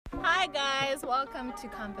Hi guys, welcome to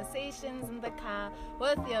Conversations in the Car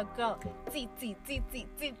with your girl.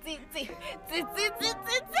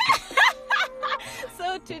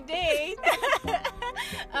 So today,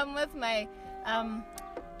 I'm with my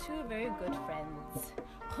two very good friends,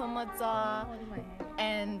 Khomotso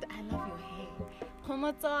and I love your hair.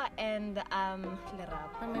 Khomotso and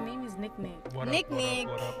Lerab. My name is Nick. What Nick.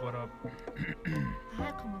 up?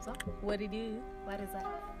 Hi Khomotso. What it do? What is that?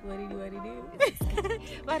 What it do?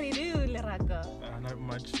 What do you do, Lerako? Not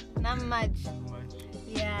much. Not much.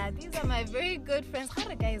 Yeah, these are my very good friends.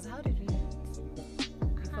 Guys, how did we meet?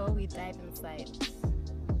 Before we dive inside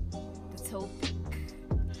the topic,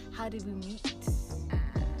 how did we meet?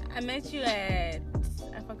 I met you at...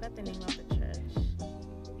 I forgot the name of the church.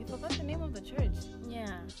 You forgot the name of the church?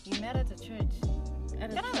 Yeah. You met at a church?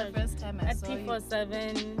 At a Kind of church. the first time I at saw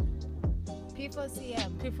P47. you. P4CM.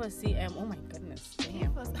 P4CM. Oh my goodness.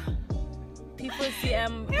 Damn. P4CM.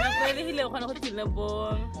 P4CM.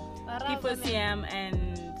 P4CM and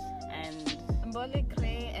Mbole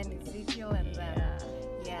Gray and Ezekiel and them.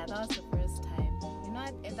 Yeah, that was the first time. You know,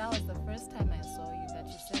 that was the first time I saw you. That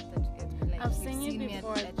you said that I've you've seen you me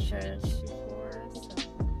before at church before. So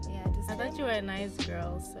yeah, just I thought you were a nice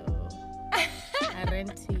girl, so I ran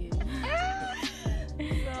to you.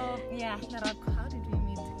 So yeah, Narako, how did we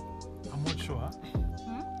meet? I'm not sure.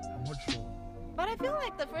 I'm not sure. But I feel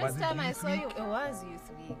like the Was first it time I Youth saw you, it was Youth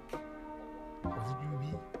Week. Was it UB?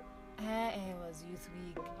 It was Youth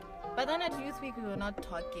Week. But then at Youth Week we were not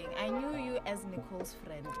talking. I knew you as Nicole's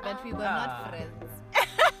friend, but we were not friends.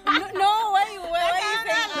 No, why you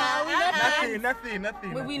saying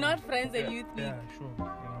Nothing. We're not friends at Youth Week. Yeah, sure. You know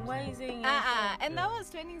what Why I'm are you saying And that was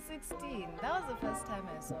 2016. That was the first time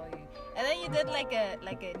I saw you. And then you did like an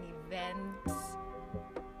event.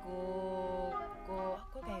 Go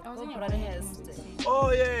broadcast.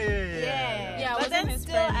 Oh, yeah. Yeah, I But wasn't then his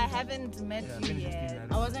still, friend. I haven't met you 2016, yet.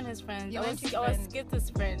 I wasn't his friend. You I weren't his was friend. Skid's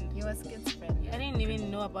friend. You were Skid's friend. I didn't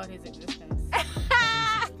even know about his existence.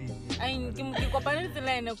 2016. I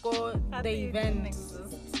the You didn't event.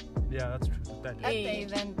 exist. Yeah, that's true. That At the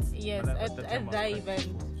event. Yes, But at that the time I was quite event.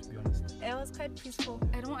 peaceful, to be honest. It was quite peaceful.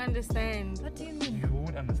 I don't understand. What do you mean? You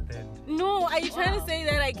won't understand. No, are you trying Wow. to say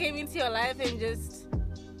that I came into your life and just...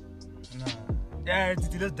 Nah. Yeah,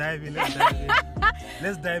 let's dive in.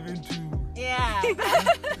 Let's dive into Yeah.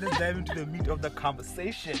 let's dive into the meat of the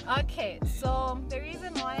conversation. Okay, so the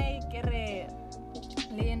reason why Kere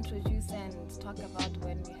introduce and talk about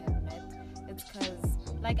when we had met, it's because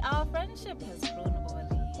like our friendship has grown over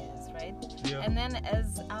the years, right? Yeah. And then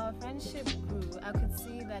as our friendship grew, I could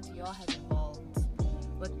see that you all have evolved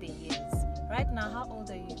with the years. Right now, how old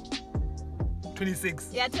are you? 26.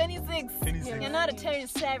 Yeah, 26. 26. You're not a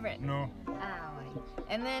 27. No.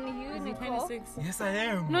 And then you, Is he Nicole. 26? Yes, I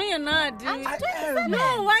am. No, you're not, dude. I am.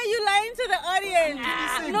 No, why are you lying to the audience?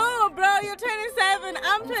 No, bro, you're 27.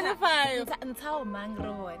 I'm 25. Ntao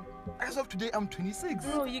Mangro. As of today, I'm 26.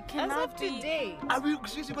 Bro, you As cannot of be... today. Are we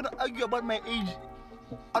seriously going to argue about my age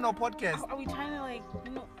on our podcast? Are we trying to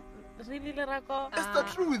really, Lerako? That's the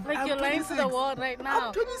truth. Like I'm you're lying to 26. the world right now.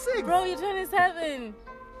 I'm 26. Bro, you're 27.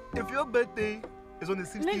 If your birthday is on the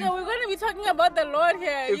 16th, Nigga, we're going to be talking about the Lord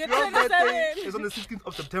here. if You're your 27. birthday is on the 16th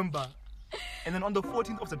of September, and then on the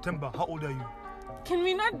 14th of September, how old are you? Can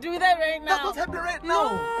we not do that right That's now? what's happening right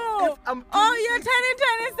now. No. If I'm Oh, you're 26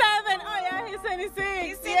 turning 27. Oh, yeah, he's 26.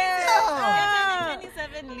 He's 26. Yeah. You're turning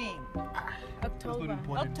 27 Ling. That's not October.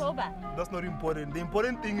 important. October. That's not important. The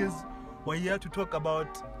important thing is we're here to talk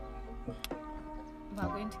about. We're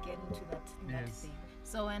going to get into that Yes. thing.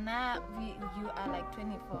 So when you are like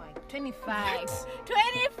 24, 25.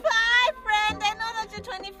 25, friend. I know that you're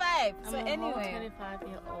 25. I'm So a anyway,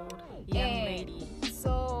 25-year-old young Eh, lady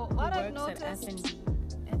so who what I've works noticed at F&B.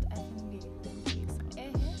 at F&B.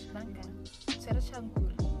 Banka. Tswere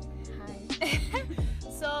Shankuru. Hi.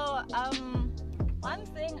 So one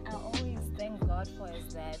thing I always thank God for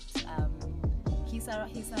is that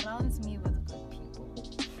he surrounds me with good people,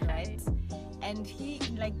 right? And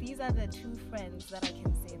these are the two friends that I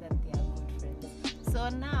can say that they are good friends. So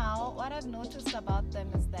now what I've noticed about them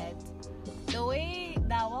is that the way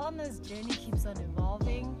their wellness journey keeps on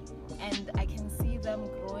evolving, and I can see them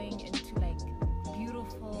growing into like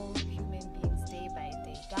beautiful human beings day by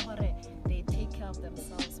day. Kahore, they take care of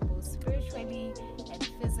themselves both spiritually and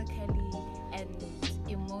physically and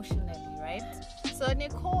emotionally, right? So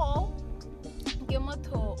Nicole,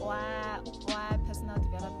 Gimoto wa personal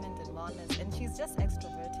development and wellness, and she's just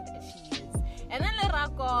extroverted as she is. And then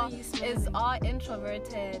Lerako is all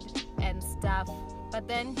introverted and stuff, but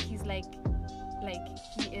then he's like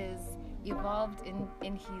he is evolved in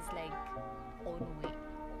his like own way.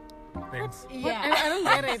 Thanks. Yeah, I don't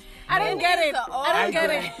get it. I don't get it. I don't get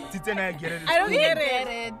it. Titi and I get it. I don't We get get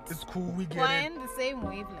it. it. It's cool. We get We're it. in the same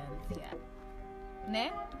wavelength, yeah.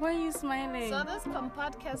 Ne? Why are you smiling? So this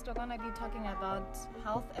podcast we're gonna be talking about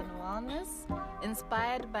health and wellness,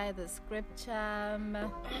 inspired by the scripture.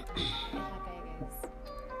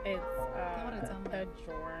 It's what it's on. the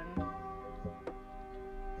Jordan.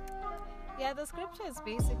 Yeah, the scripture is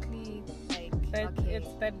basically like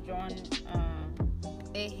It's that John.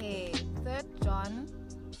 hey, 3rd John,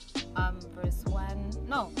 verse 1.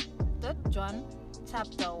 No, 3rd John,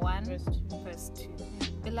 chapter 1, verse 2.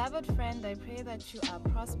 Beloved friend, I pray that you are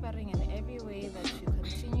prospering in every way, that you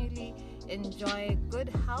continually enjoy good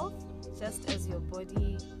health, just as your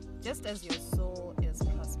soul is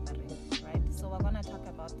prospering. Right? So we're gonna talk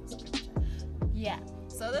about the scripture. Yeah.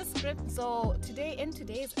 So today, in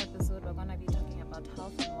today's episode, we're gonna be talking about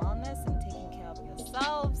health and wellness and taking care of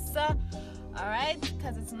yourselves. Alright?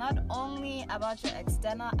 Because it's not only about your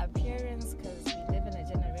external appearance, because we live in a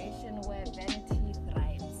generation where vanity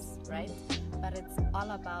thrives, right? But it's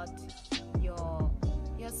all about your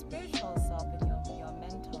spiritual self and your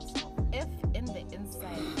mental self. If in the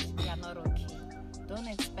inside you're not okay, don't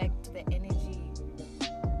expect the energy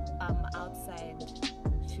outside.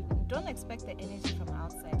 Don't expect the energy from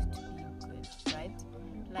outside to be good, right?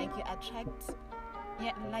 Like you attract,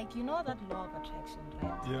 like you know that law of attraction,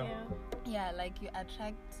 right? Yeah, like you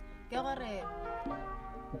attract. I don't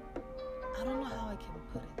know how I can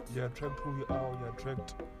put it. You attract who you are. You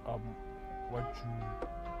attract what you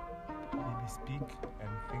maybe speak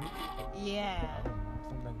and think. Yeah.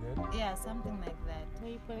 Something like that. Yeah, something like that. Why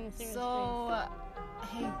are you putting a serious So,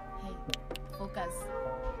 hey, focus.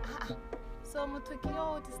 So,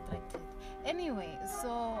 Mutukio distracted. Anyway,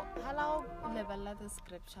 so hello, level the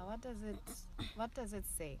scripture. What does it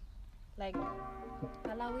say? Like,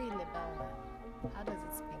 hello, level. How does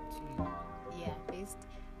it speak to you? Yeah, based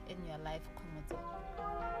in your life, Komodo.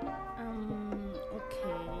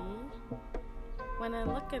 Okay. When I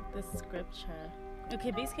look at the scripture,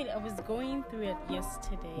 okay, basically I was going through it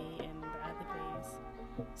yesterday and the other days.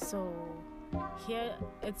 So here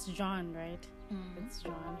it's John, right? Mm-hmm. It's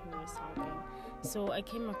John who was talking. So I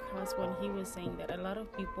came across when he was saying that a lot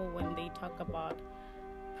of people, when they talk about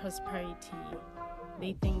prosperity,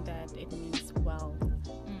 they think that it means wealth,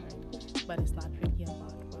 right? But it's not really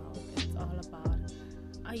about wealth. It's all about,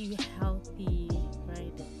 are you healthy,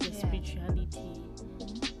 right? Your spirituality.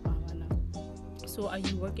 So are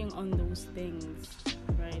you working on those things,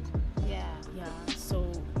 right? Yeah.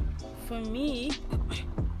 So for me,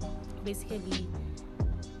 basically,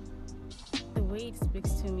 the way it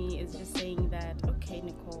speaks to me is just saying that, okay,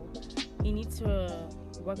 Nicole, you need to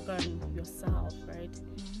work on yourself, right?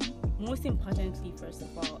 Mm-hmm. Most importantly, first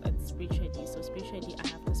of all, it's spirituality. So spiritually, I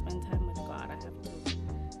have to spend time with God. I have to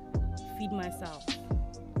feed myself,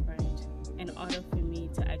 right? In order for me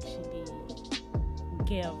to actually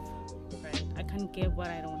give, right? I can't give what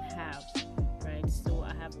I don't have, right? So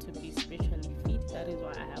I have to be spiritually fit. That is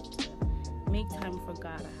why I have to make time for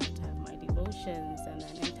God. I have to have my devotions, and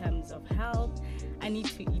then in terms of health, I need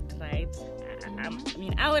to eat right.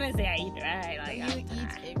 I wouldn't say I eat right. Like you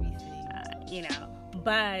eat everything.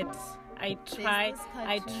 But I try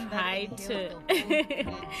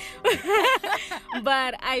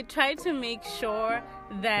but I try to make sure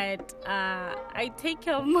that I take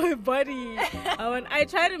care of my body. I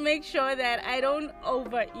try to make sure that I don't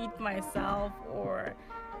overeat myself or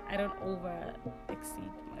I don't over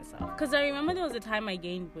exceed myself. Because I remember there was a time I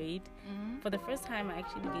gained weight. Mm-hmm. For the first time, I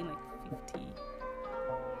actually gained like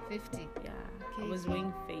 50. Yeah, kg. I was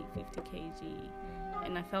weighing 50 kg,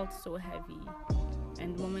 and I felt so heavy.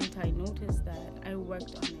 And the moment I noticed that, I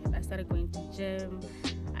worked on it. I started going to gym.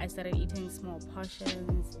 I started eating small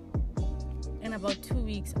portions. In about 2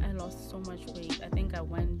 weeks, I lost so much weight. I think I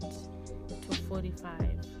went to 45,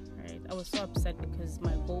 right? I was so upset because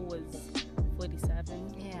my goal was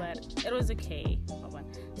 47, but it was okay.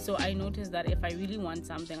 So I noticed that if I really want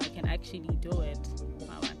something, I can actually do it.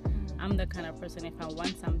 I'm the kind of person, if I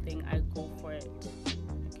want something, I go for it.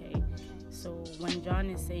 Okay? So when John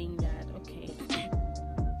is saying that, okay,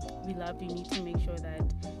 beloved, you need to make sure that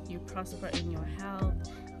you prosper in your health,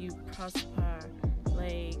 you prosper,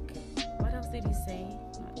 like, what else did he say?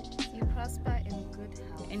 You prosper in good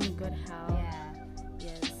health. In good health. Yeah.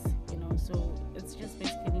 Yes. So it's just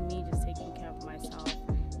basically me just taking care of myself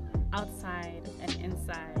outside and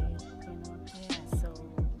inside, Yeah. So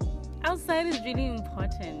outside is really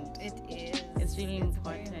important. It is. It's really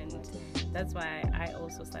important. That's why I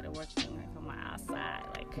also started working on my ass outside.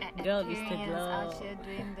 Like, girl used to Experience glow. out here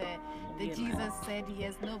doing the You know. Jesus said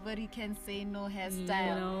yes, nobody can say no hairstyle. You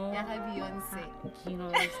know. Yeah, Beyonce. You know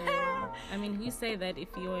what I'm saying? I mean, who say that if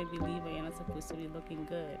you're a believer, you're not supposed to be looking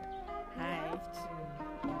good? Hi.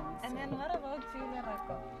 And then what about you,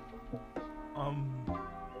 Lerako?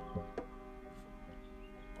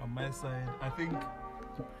 On my side, I think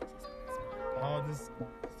how this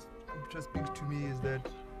scripture speaks to me is that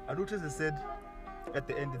I noticed it said at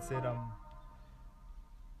the end, it said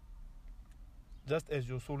just as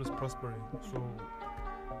your soul is prospering. So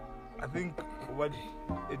I think what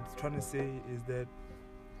it's trying to say is that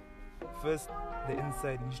first the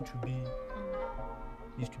inside needs to be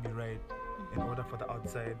right in order for the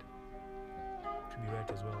outside to be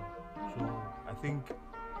right as well. So I think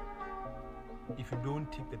if you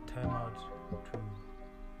don't take the time out to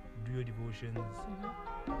do your devotions,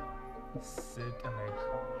 sit and like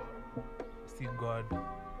seek God,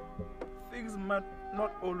 things might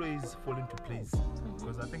not always fall into place.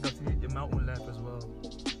 Because I think I've seen it in my own life as well,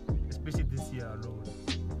 especially this year alone.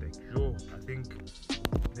 Like, I think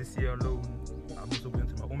this year alone, I'm also going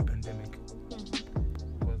through my own pandemic.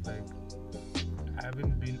 Because like I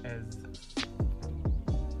haven't been as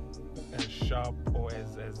sharp or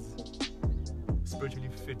as spiritually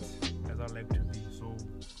fit as I'd like to be. So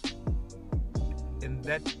in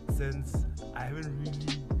that sense, I haven't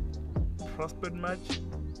really prospered much.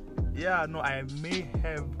 Yeah, no, I may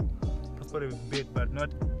have prospered a bit, but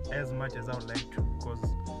not as much as I would like to, because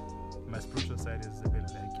my spiritual side is a bit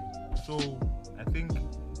lacking. So I think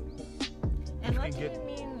And what do you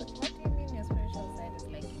mean your spiritual side is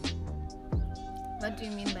lacking? What do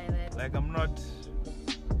you mean by that? like I'm not,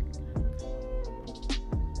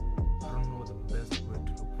 I don't know the best word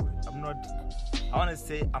to look for it. I'm not, I want to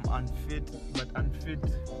say I'm unfit, but unfit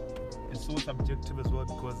is so subjective as well,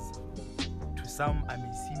 because to some I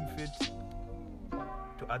may seem fit,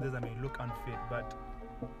 to others I may look unfit, but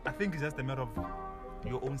I think it's just a matter of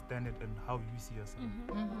your own standard and how you see yourself.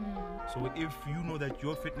 So if you know that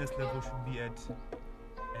your fitness level should be at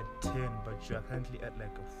 10, but you're currently at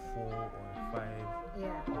like a 4 or a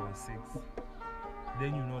 5 or a 6,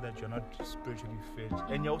 then you know that you're not spiritually fit,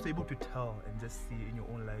 and you're also able to tell and just see in your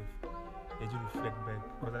own life as you reflect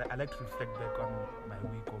back, because I like to reflect back on my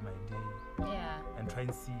week or my day and try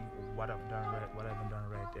and see what I've done right, what I haven't done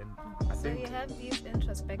right. And I So think you have these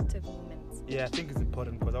introspective moments. I think it's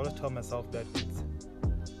important, because I always tell myself that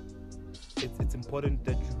it's important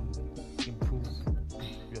that you improve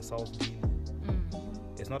yourself daily.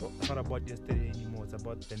 It's not about yesterday anymore, it's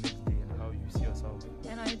about the next day and how you see yourself.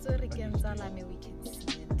 And it's already we can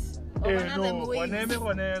see it. Eh, One of them no, waves.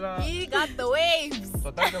 gonela. He got the waves.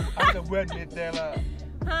 So that's the word netela.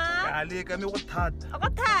 Huh? Ale ka me go thata.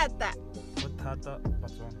 Akotata. Go thata,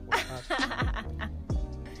 Batswana.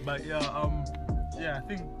 But I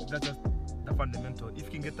think that's just the fundamental. If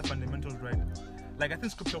you can get the fundamentals right, like I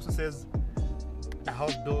think scripture also says, a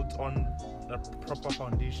house built on a proper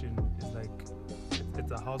foundation is like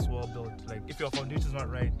it's a house well built. Like if your foundation is not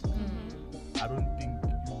right, I don't think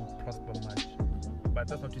you will prosper much. But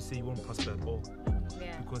that's not to say you won't prosper at all.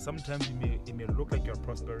 Yeah. Because sometimes it may look like you're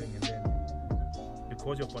prospering, and then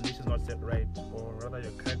because your foundation is not set right, or rather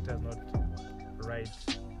your character is not right,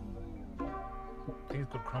 things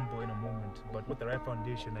could crumble in a moment. But with the right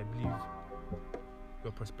foundation, I believe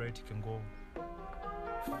your prosperity can go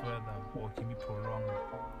further or can be prolonged.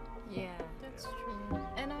 Yeah, that's true.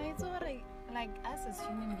 And I thought, like us as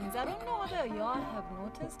human beings, I don't know whether y'all have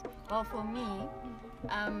noticed. Well, for me,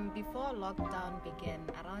 before lockdown began,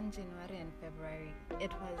 around January and February,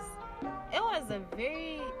 it was a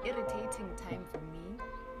very irritating time for me,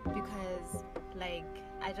 because like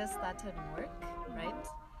I just started work, right?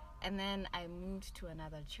 And then I moved to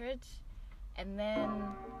another church, and then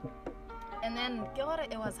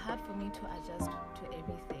it was hard for me to adjust to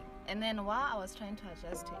everything. And then while I was trying to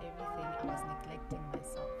adjust to everything, I was neglecting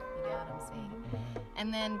myself. You get what I'm saying?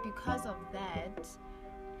 And then because of that,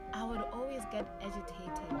 I would always get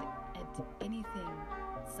agitated at anything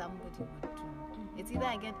somebody would do. It's either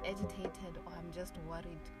I get agitated or I'm just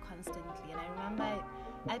worried constantly. And I remember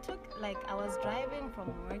I was driving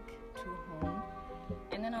from work to home,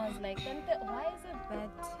 and then I was like, why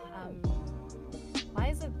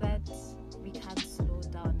is it that we can't slow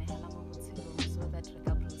down so that we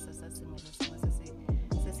can process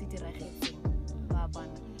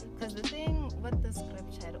because the thing with the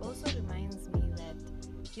scripture, it also reminds me that,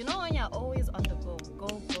 you know, when you're always on the go.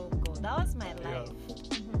 That was my life.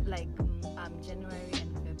 Like January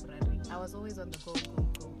and February, I was always on the go.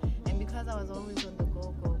 And because I was always on the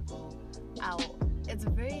go, it's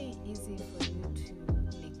very easy for you to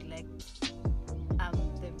neglect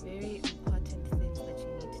the very important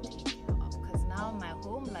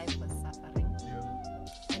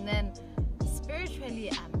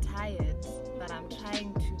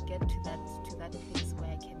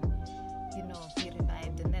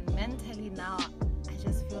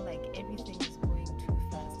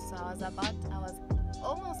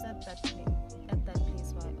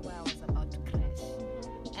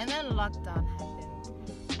lockdown happened.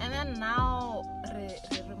 And then now,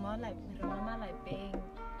 remember like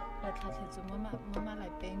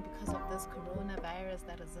being because of this coronavirus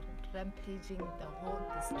that is rampaging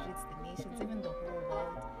the streets, the nations, even the whole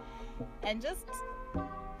world. And just,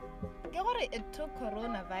 it took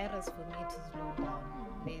coronavirus for me to slow down,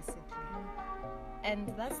 basically. And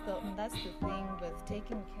that's the thing with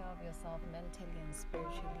taking care of yourself mentally and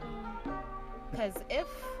spiritually. Because if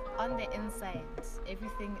on the inside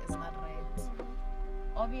everything is not right,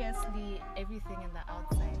 obviously everything in the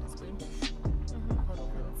outside is going to show.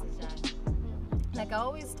 Like I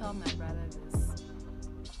always tell my brother this: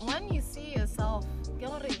 when you see yourself,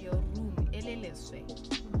 your room,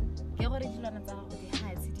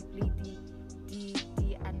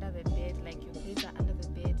 under the bed, like your plates are under the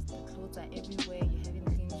bed, the clothes are everywhere, you haven't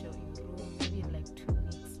cleaned your room maybe in like 2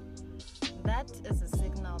 weeks. That is a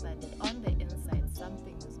signal that on the inside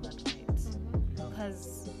something is not right.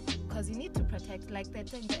 Because you need to protect, like that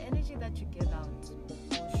thing, the energy that you give out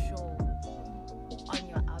will show on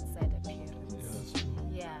your outside appearance.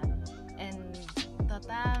 Yeah. And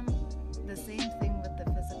the same thing with the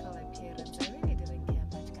physical appearance. I really didn't care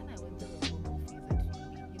much. Can I went through a whole phase at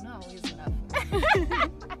uni? You know, I always laugh.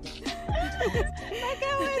 Like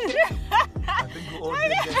I think we all did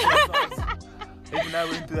that. Even I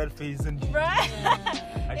went through that phase in uni. Right?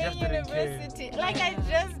 I just in didn't university. care. Like I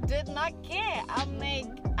just did not care. I'm like,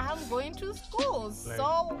 I'm going to school, Like,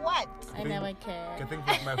 so what? I never cared. I think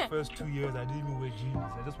for my first 2 years I didn't even wear jeans.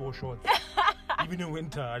 I just wore shorts. Even in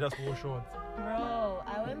winter, I just wore shorts. Bro,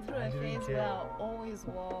 I went through I a didn't phase care. where I always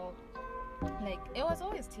wore, like, it was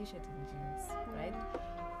always t-shirt and jeans, right?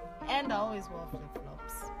 And I always wore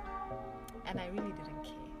flip-flops. And I really didn't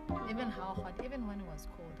care. Even how hot, even when it was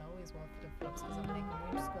cold, I always wore flip-flops because I'm like, I'm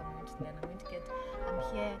going to school, I'm going to learn, I'm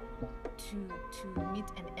here to meet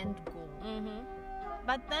an end goal.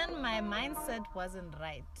 But then my mindset wasn't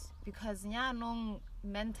right because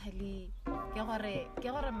mentally,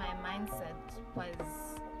 my mindset was,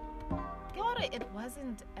 it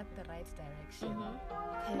wasn't at the right direction.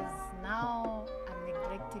 Because now I'm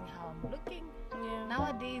neglecting how I'm looking. Yeah.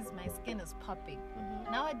 Nowadays my skin is popping.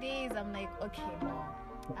 Nowadays I'm like, okay, no,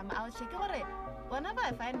 I'm out here. Whenever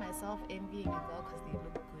I find myself envying a girl because they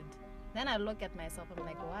look good, then I look at myself, I'm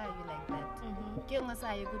like, why are you like that?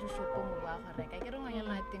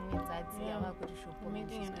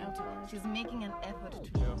 Making an effort. She's making an effort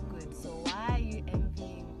to look good. So why are you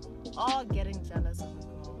envying or getting jealous of a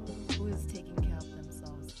girl who is taking care of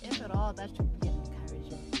themselves? If at all, that should be an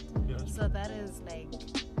encouragement. Yes. So that has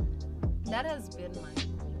been my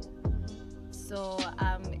goal. So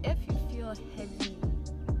if you feel heavy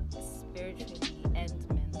spiritually and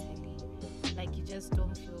mentally, like you just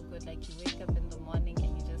don't feel good, like you wake up in the morning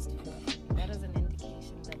and you just feel heavy, that is an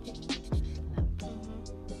indication that you need to clean up your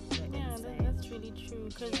Yeah, inside. that's really true.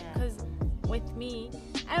 Because with me,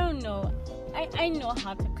 I don't know. I know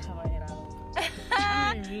how to cover it up.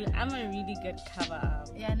 I'm a really good cover up.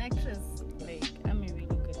 Yeah, an actress. Like, I'm a really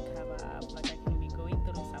good cover up. Like, I can be going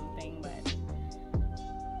through something, but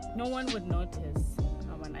no one would notice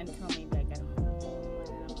until maybe I get home, and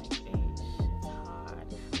then I'm like, it's hard.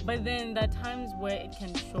 But then there are times where it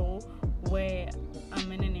can show, where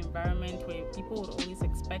I'm in an environment where people would always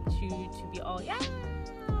expect you to be all, yeah.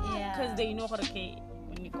 Because they know, okay,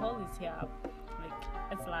 when you call this here, like,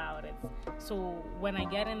 it's loud. So when I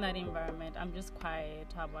get in that environment, I'm just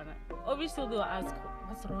quiet. Obviously, they'll ask,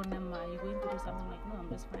 what's wrong, Emma? Are you going through something? Like, no, I'm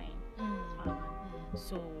just fine.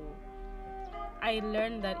 So I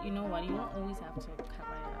learned that, you know what, you don't always have to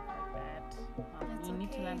cover it up like that. You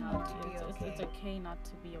need to learn how to be okay. It's okay not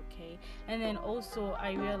to be okay. And then also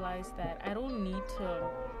I realized that I don't need to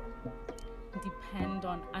depend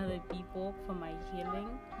on other people for my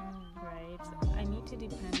healing, right? I need to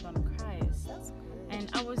depend on Christ. That's good. And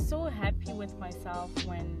I was so happy with myself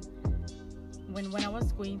when I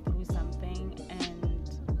was going through something and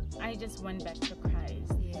I just went back to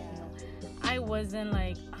Christ. Yeah. You know? I wasn't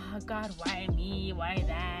like, oh God, why me? Why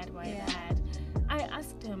that? Why that? I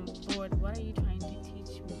asked him, Lord, what are you trying to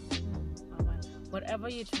teach me? Whatever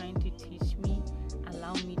you're trying to teach me,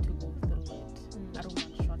 allow me to go through it. I don't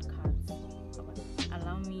want shortcuts.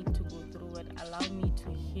 Allow me to go through it. Allow me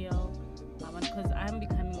to heal. Because I'm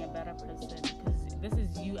becoming a better person. Because this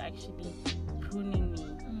is you actually pruning me.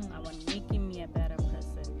 Making me a better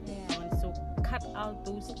person. So cut out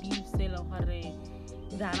those leaves that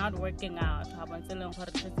are not working out.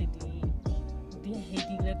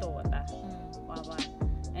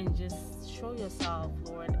 And just show yourself,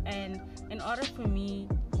 Lord. And in order for me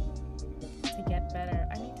to get better,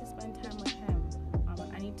 I need to spend time with Him.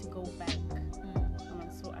 I need to go back.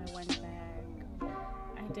 So I went back.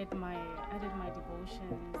 I did my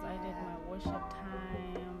devotions. I did my worship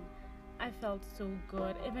time. I felt so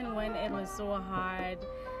good, even when it was so hard.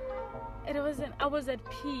 I was at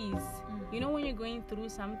peace. You know, when you're going through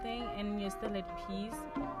something and you're still at peace,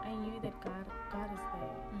 I knew that God is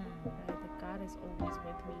there. Right? That God is always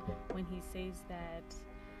with me. When He says that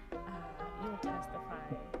you'll testify.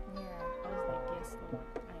 Yeah. I was like, yes, Lord,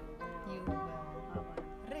 I will. You will.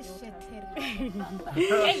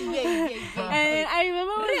 And I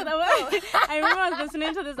remember I was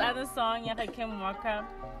listening to this other song, Yaka Kim Walker,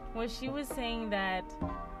 where she was saying that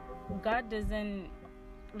God doesn't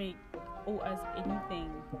like owe us anything,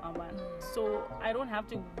 so I don't have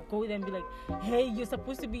to go there and be like, hey, you're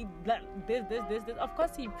supposed to be this. Of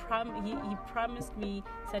course, he promised me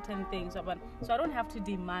certain things, so I don't have to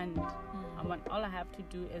demand. All I have to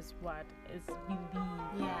do is believe,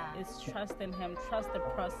 is trust in Him, trust the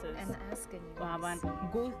process, and ask Him.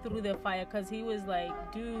 Go through the fire, because He was like,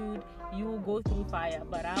 dude, you will go through fire,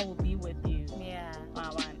 but I will be with you. Yeah.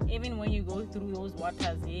 Even when you go through those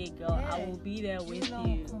waters, hey girl, I will be there with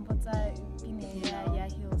you.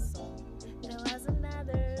 There was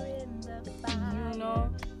another in the fire. You know?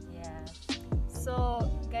 Yeah. So,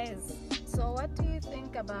 guys, what do you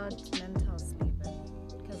think about mental slavery?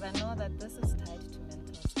 Because I know that this is tied to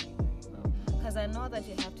mental slavery. Because I know that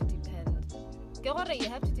you have to depend. You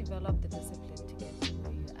have to develop the discipline to get to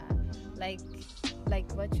where you are.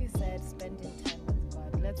 Like what you said, spending time with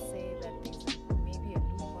God. Let's say that there's maybe a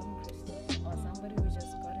lukewarm Christian, or somebody who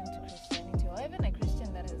just got into Christianity, or even a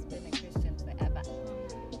Christian that has been a Christian forever.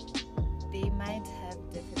 They might have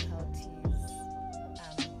difficulties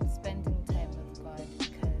spending time with God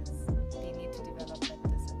because they need to develop that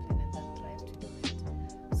discipline and that drive to do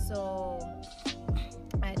it. So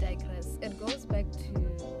I digress. It goes back to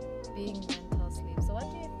being mental slave. So what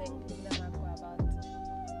do you think, Lamako, about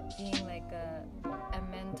being like a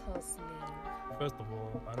mental slave? First of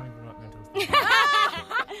all, I don't even know what mental slave is.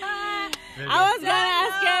 I was gonna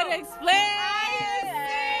ask you to explain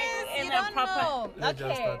in a proper. Let's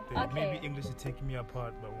just start there. Maybe English is taking me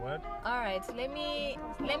apart, but what? All right, let me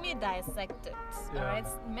dissect it. Yeah. All right,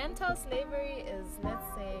 mental slavery is, let's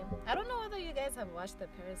say, I don't know whether you guys have watched the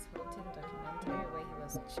Paris Hilton documentary where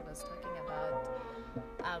she was talking about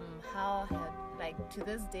how to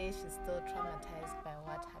this day she's still traumatized by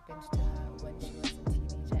what happened to her when she was a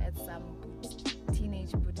teenager at some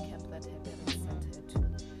teenage boot camp that her parents sent her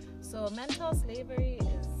to. So mental slavery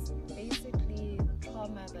is basically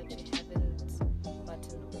trauma that you haven't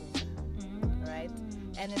gotten over, right?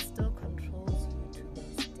 And it still controls you to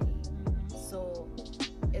this day. So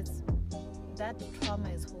that trauma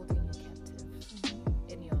is holding you captive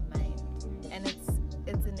in your mind, and it's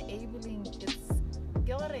enabling.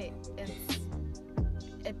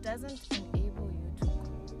 It doesn't enable you to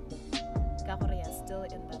grow. You're still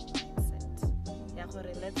in that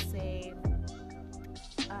mindset. Let's say,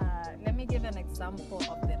 let me give an example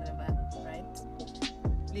of the river, right?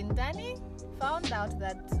 Lindani found out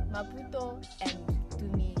that Maputo and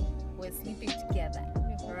Tumi were sleeping together,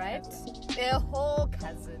 right? Their whole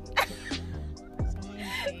cousin.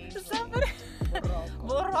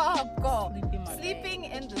 Boroko. Sleeping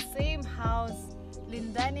in the same house.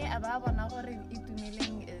 Lindani Ababa Nahori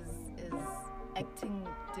Itumiling is acting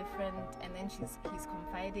different, and then he's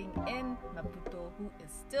confiding in Maputo, who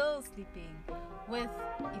is still sleeping with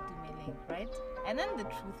Itumiling, right? And then the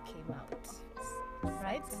truth came out,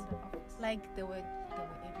 right? Like they were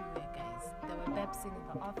everywhere, guys. They were babsing in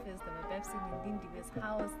the office, they were babsing in Lindiwe's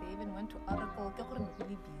house, they even went to Oracle. They were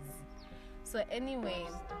really busy. So anyway,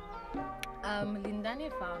 Lindani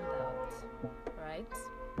found out, right?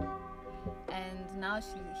 And now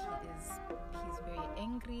he's very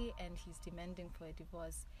angry and he's demanding for a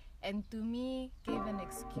divorce. And to me, gave an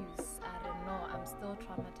excuse. I don't know, I'm still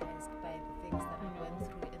traumatized by the things that I went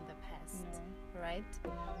through in the past, right?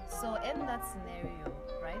 So in that scenario,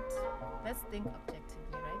 right, let's think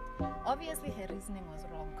objectively, right? Obviously her reasoning was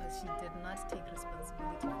wrong because she did not take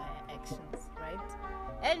responsibility for her actions, right?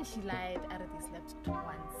 And she lied, Arati slept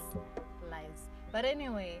once, lies. But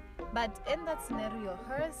anyway, in that scenario,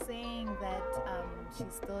 her saying that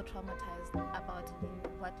she's still traumatized about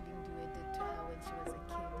what Lindiwe did to her when she was a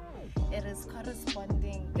kid, it is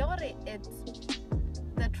corresponding.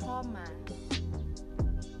 The trauma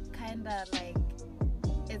kind of like,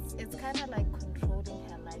 it's kind of like controlling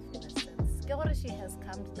her life in a sense. She has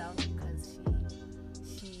calmed down because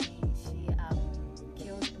she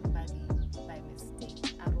killed somebody by mistake.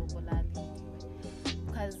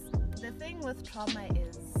 Because the thing with trauma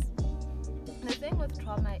is,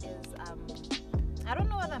 I don't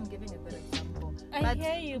know whether I'm giving a good example. I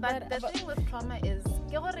hear you, but the thing with trauma is,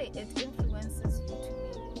 it influences you to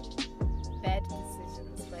make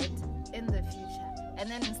And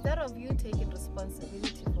then instead of you taking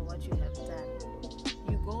responsibility for what you have done,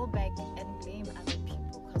 you go back and blame other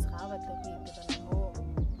people because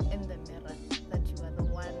in the mirror that you are the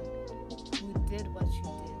one who did what you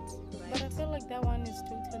did. Right? But I feel like that one is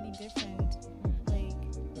totally different. Like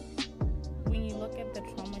when you look at the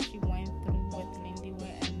trauma she went through with Lindy,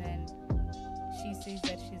 and then she says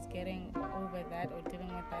that she's getting over that or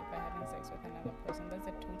dealing with that by having sex with another person, that's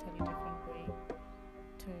a totally different way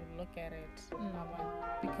to look at it.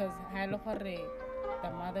 Because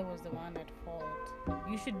the mother was the one at fault.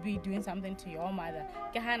 You should be doing something to your mother.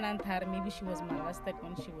 Maybe she was molested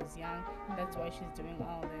when she was young. That's why she's doing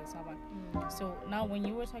all this. So now when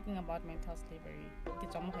you were talking about mental slavery,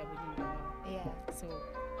 yeah. So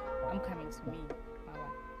I'm coming to me.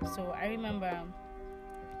 So I remember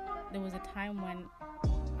there was a time when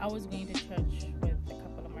I was going to church with a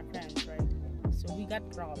couple of my friends, right? So we got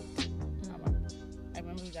robbed. I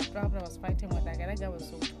remember we got robbed. I was fighting with that guy. That guy was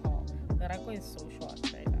so tall. The Rako is so short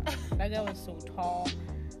right now. That guy was so tall.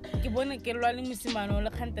 Until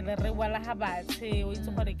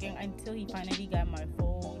he finally got my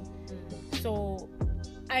phone. So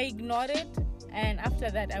I ignored it, and after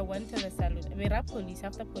that I went to the salon.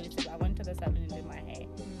 After police, I went to the salon and did my hair.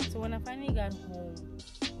 So when I finally got home,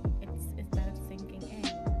 it started sinking in.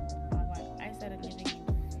 I started living in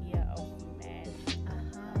fear of men.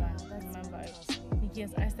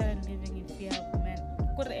 Yes, I started living in fear of men.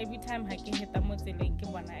 Every time I hit a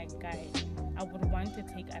guy, I would want to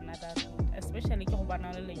take another route, especially I would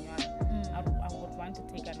want to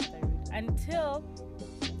take another route until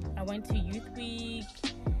I went to Youth Week.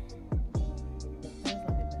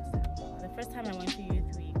 The first time I went to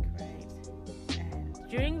Youth Week, right? And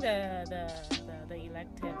during the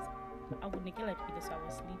electives, I would make it like because I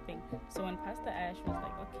was sleeping. So when Pastor Ash was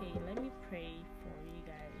like, okay, let me pray for you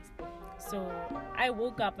guys. So I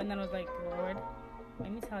woke up and then I was like, Lord,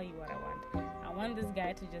 let me tell you what I want. I want this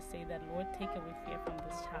guy to just say that, Lord, take away fear from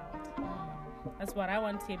this child. That's what I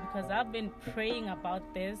want to hear, because I've been praying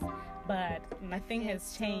about this, but nothing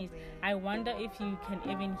has changed. I wonder if you can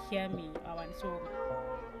even hear me. So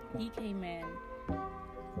he came in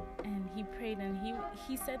and he prayed, and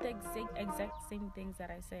he said the exact same things that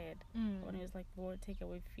I said when he was like, Lord, take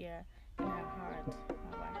away fear in our heart.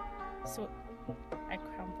 So I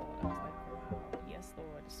crumbled. I was like, wow, yes,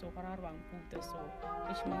 Lord. So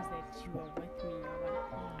which means that you are with me.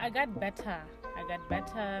 I got better.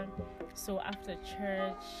 So after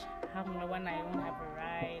church, when I don't have a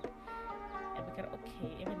ride, I became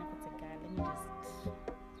okay, even if it's a guy, let me just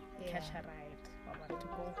catch a ride to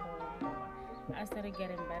go home. I started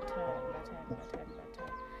getting better and better.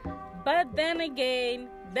 But then again,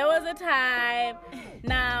 there was a time.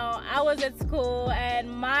 Now I was at school and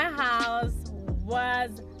my house was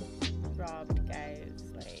robbed, guys.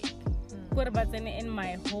 Like, in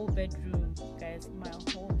my whole bedroom, guys,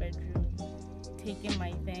 taking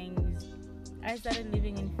my things. I started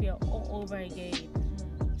living in fear all over again.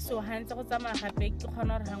 So when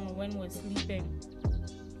we're sleeping.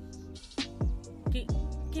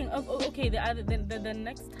 Okay, the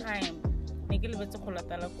next time,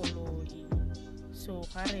 so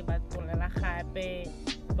the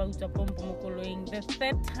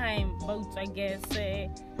third time, I guess.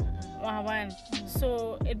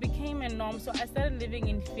 So it became a norm. So I started living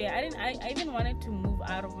in fear. I even wanted to move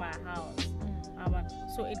out of my house.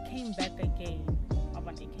 So it came back again.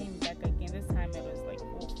 This time it was like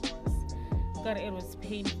full force. God, it was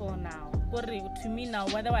painful now. To me now,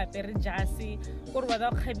 whether I very jassy or whether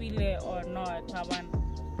or not,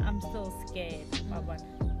 I'm still scared.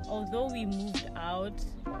 Although we moved out,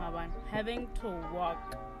 having to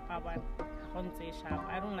walk, I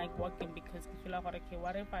don't like walking because I feel like, okay,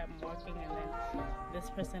 what if I'm walking and then this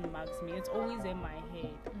person mugs me? It's always in my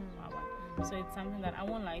head. So it's something that I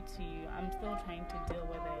won't lie to you. I'm still trying to deal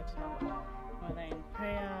with it, whether in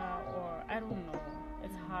prayer or I don't know.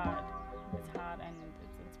 It's hard. And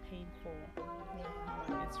it's painful.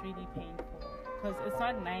 It's really painful because it's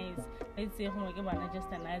not nice. Let's say just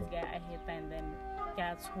a nice guy I hate and then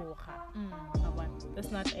that's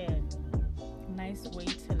that's not a nice way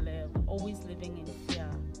to live. Always living in fear.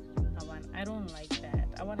 I don't like that.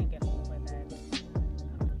 I want to get over that.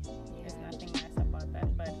 There's nothing nice about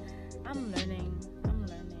that, but I'm learning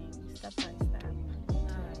step by step to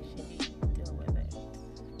actually deal with it.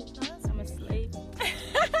 I'm a slave.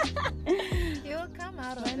 You'll come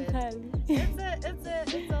out of it. It's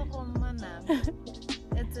a whole manam.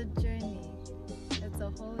 It's a journey. It's a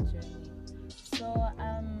whole journey. So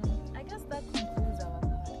I guess that concludes our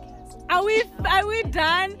podcast. Are we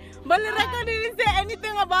done? But Lireka didn't say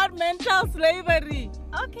anything about mental slavery.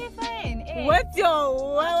 Okay, fine. Hey. What's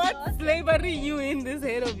slavery you in this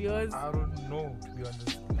head of yours? I don't know, to be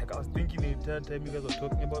honest. Like, I was thinking the entire time you guys were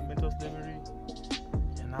talking about mental slavery,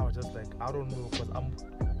 and I was just like, I don't know, because I'm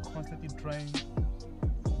constantly trying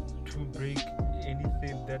to break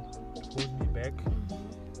anything that holds me back.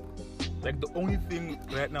 Like, the only thing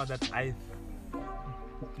right now that I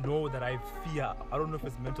know that I fear, I don't know if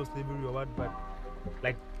it's mental slavery or what, but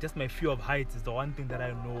like, just my fear of heights is the one thing that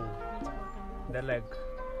I know that like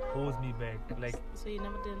holds me back. Like, So you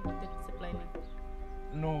never did zip lining?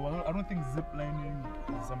 no, I don't think zip lining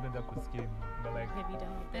is something that could scare me. But like, Have you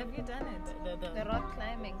done it? Have you done it? The The rock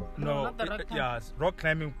climbing. no, not the rock yeah, rock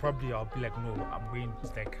climbing probably I'll be like, no, I'm going,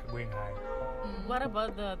 it's like going high. What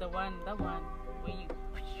about that one where you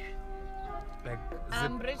Like,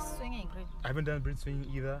 zip, Bridge swinging. I haven't done bridge swinging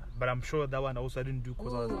either, but I'm sure that one also I didn't do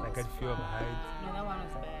because I was Ooh, like, I had fear of heights. No, that one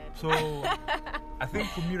was bad. So I think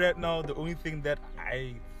for me right now, the only thing that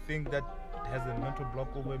I think that has a mental block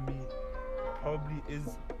over me probably is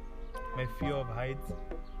my fear of heights.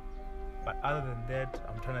 But other than that,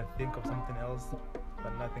 I'm trying to think of something else,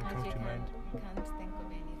 but nothing comes to mind. You can't think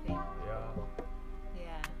of anything.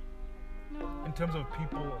 Yeah. Yeah. In terms of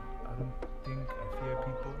people, I don't think I fear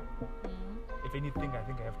people. If anything, I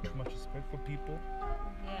think I have too much respect for people.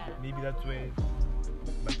 Yeah. Maybe that's where,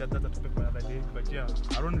 but that's a topic for another day. But yeah,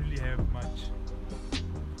 I don't really have much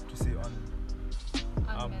to say on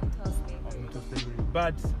Mental slavery. mental slavery.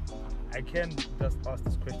 But I can just ask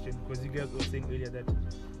this question because you guys were saying earlier that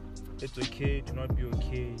it's okay to not be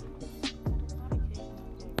okay.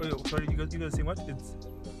 Oh, sorry, you guys saying what?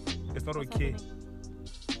 It's not okay.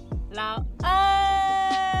 Loud.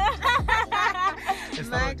 It's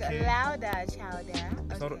not okay. Louder, chowder.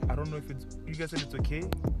 It's not. I don't know if it's. You guys said it's okay.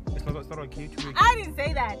 It's not okay to be okay. I didn't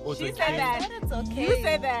say that. Oh, it's She okay. said that. It's okay. You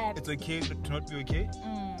said that. It's okay to not be okay.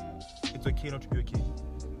 It's okay not to be okay.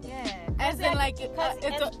 Yeah. As in like,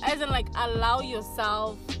 as in like, allow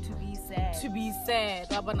yourself to be sad. to be sad,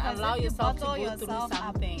 but allow yourself to go through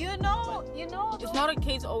something. You know. It's not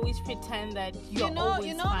okay to always pretend that you're always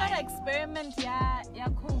You know fine. that experiment, yeah,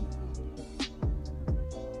 cool.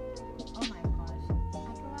 Oh my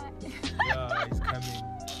gosh. Yeah, he's coming.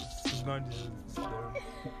 He's going to.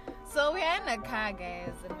 So we're in a car,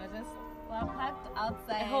 guys, and we're parked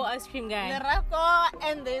outside. A whole ice cream guy. Leraco,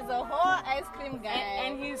 and there's a whole ice cream guy.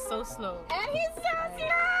 And he's so slow. And he's so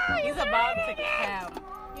slow. He's about to camp.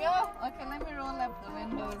 Yo, okay, let me roll up the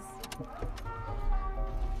windows.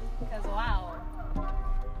 Because wow.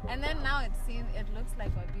 And then now it looks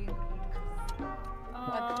like we're being rude.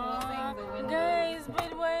 We're closing the windows. Guys,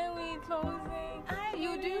 but why are we closing?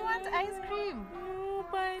 Do you want ice cream? No,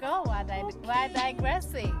 but Go, we're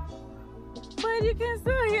digressing. But you can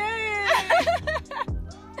still hear it.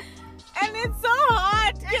 And it's so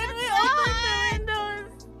hot. Can we open the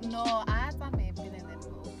windows? No, I thought maybe and then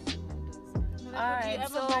we'll open the windows. Would Alright, you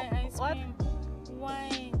ever so buy ice what? cream?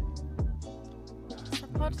 Why?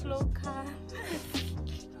 Support local.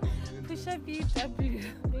 Push up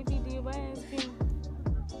BW. Baby, do you buy ice cream?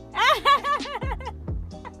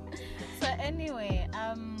 So anyway,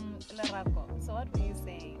 Leraco, so what were you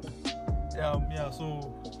saying? Yeah.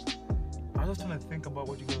 So I was just trying to think about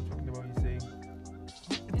what you guys were talking about. You're saying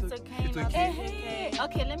It's okay. It's not okay. to be okay.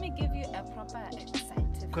 Okay, let me give you a proper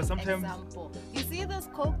scientific 'Cause sometimes- example. You see this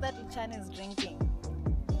Coke that Ichan is drinking,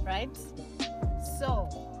 right? So,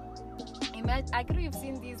 I you've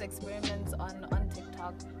seen these experiments on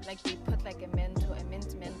TikTok. Like they put like a mint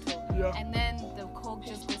mental, Yeah. and then the Coke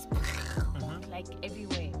just goes like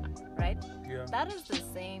everywhere, right? Yeah. That is the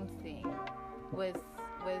same thing with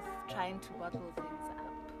trying to bottle things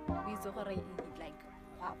up. We like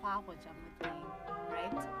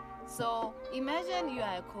right? So imagine you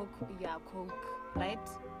are a Coke, right?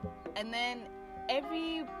 And then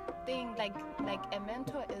everything like a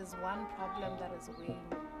mentor is one problem that is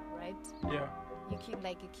weighing, right? Yeah.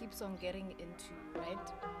 It keeps on getting into you,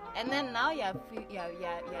 right? And then now you're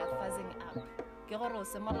fuzzing up.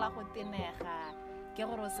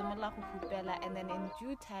 And then in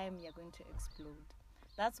due time you're going to explode.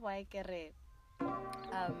 That's why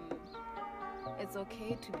it's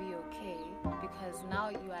okay to be okay, because now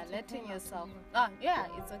you are letting yourself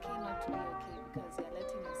it's okay not to be okay, because you're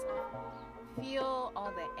letting yourself feel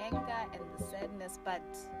all the anger and the sadness, but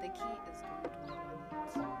the key is don't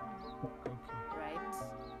dwell on it. Right?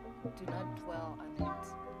 Do not dwell on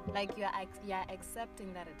it. Like you're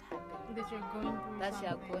accepting that it happened, That you're going through that something.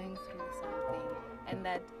 you're going through something, and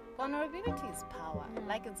that vulnerability is power.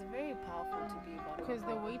 Like it's very powerful to be vulnerable. Because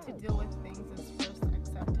the way to deal with things is first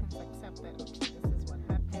acceptance. Accept that, okay, this is what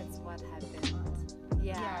happened. It's what happened.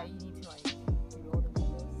 Yeah, you need to like do all the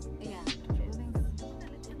windows. Yeah.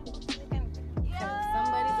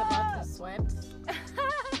 Somebody's about to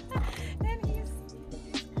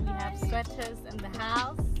sweaters in the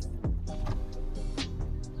house.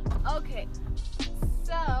 Okay,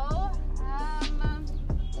 so I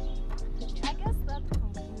guess that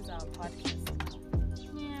concludes our podcast.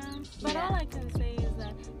 Yeah. But Yeah. all I can say is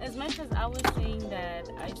that as much as I was saying that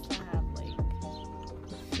I still have like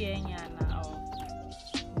fear nyana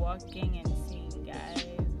of walking and seeing guys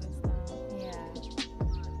and stuff.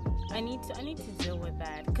 Yeah. I need to deal with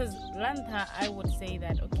that. Because Lanta, I would say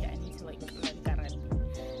that okay, I need to like learn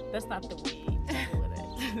karate. That's not the way to deal with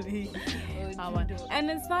it. And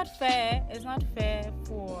it's not fair. It's not fair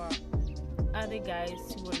for other guys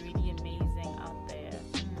who are really amazing out there.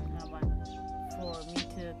 For me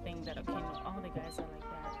to think that okay, no, all the guys are like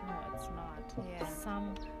that. No, it's not. Yeah.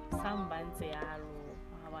 Some bands are.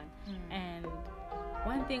 And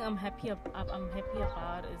one thing I'm happy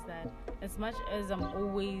about is that as much as I'm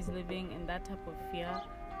always living in that type of fear,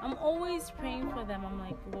 I'm always praying for them. I'm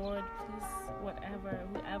like, Lord, please,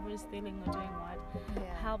 whoever is stealing or doing what,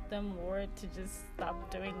 Yeah. help them, Lord, to just stop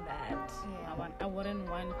doing that. Yeah. I wouldn't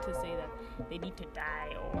want to say that they need to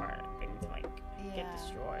die or they need to get Yeah.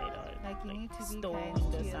 destroyed or Like you need to be stoned kind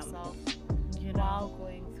or to something. yourself You while know?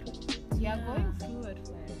 going through it. You're Yeah. going through it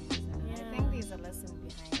for a reason. I Yeah. think there's a lesson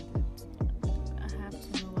behind it. I have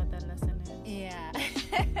to know what that lesson is. Yeah.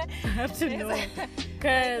 I have to know.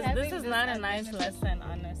 Because Having this is this not a nice agreement- lesson,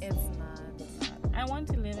 honestly. It's not. I want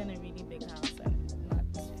to live in a really big house and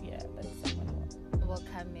not fear that someone Will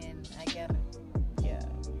come in. I get it. will. Yeah.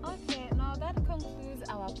 Okay, now that concludes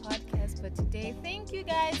our podcast for today. Thank you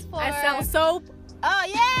guys for. I sell soap. Oh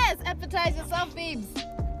yes, advertise yourself, babes.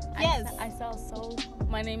 Yes. I sell soap.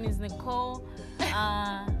 My name is Nicole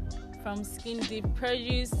from Skin Deep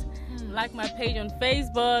Produce. Like my page on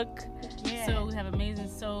Facebook. Yeah. So we have amazing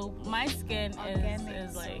soap. My skin Organic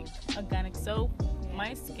is like soap. organic soap. Yeah.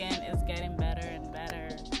 My skin is getting better and better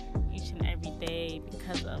each and every day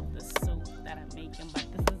because of the soap that I'm making. But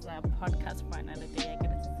this is a podcast for another day.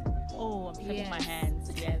 I'm shaking my Yes.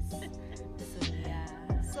 hands. Yes. So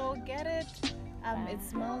yeah. So get it. It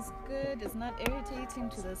smells good. It's not irritating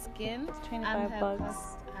to the skin. 25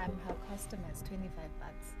 bucks. I'm her customer. It's 25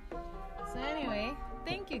 bucks. So anyway,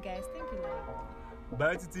 thank you guys. Thank you, love.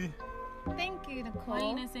 Bye, Titi. Thank you, Nicole. Why are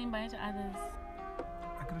you not saying bye to others?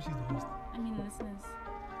 I she's the host. I mean, listeners.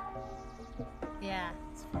 Yeah.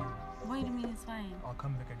 It's fine. What do you mean it's fine? I'll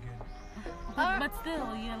come back again. But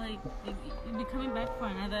still, you're like, you'll be coming back for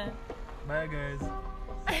another. Bye, guys.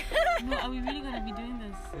 No, are we really gonna be doing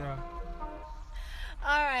this? Yeah.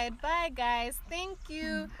 All right. Bye, guys. Thank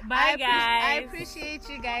you. Bye, I guys. appreciate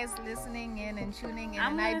you guys listening in and tuning in.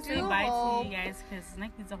 I'm and I gonna say do bye hope. to you guys because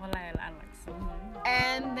next is a whole lot I like so much.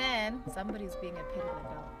 And then somebody's being a petty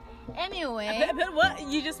girl. Anyway. But what?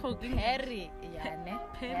 You just spoke English. Petty. Yeah, ne?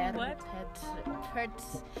 Petty what? Pet.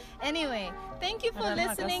 Anyway, thank you for I don't know, I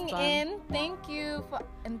listening got in. Thank you for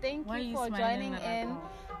Why are you you for smiling joining like in. that?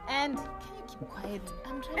 And can you keep quiet?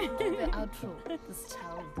 I'm trying to do the outro. This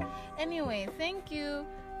child. Anyway, thank you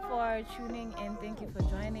for tuning in. Thank you for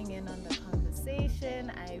joining in on the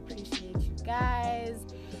conversation. I appreciate you guys.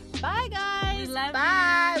 Bye, guys. We love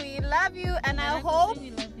Bye. you. We love you, and I like to hope. say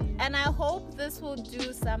we love you. And I hope this will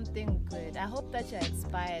do something good. I hope that you're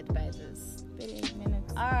inspired by this. 38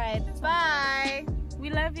 minutes. All right. Bye. We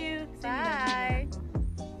love you. Say Bye.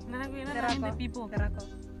 we love you. We love you. The people. Terako.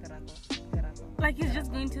 Like he's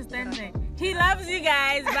just going to stand there. He loves you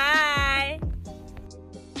guys. Bye.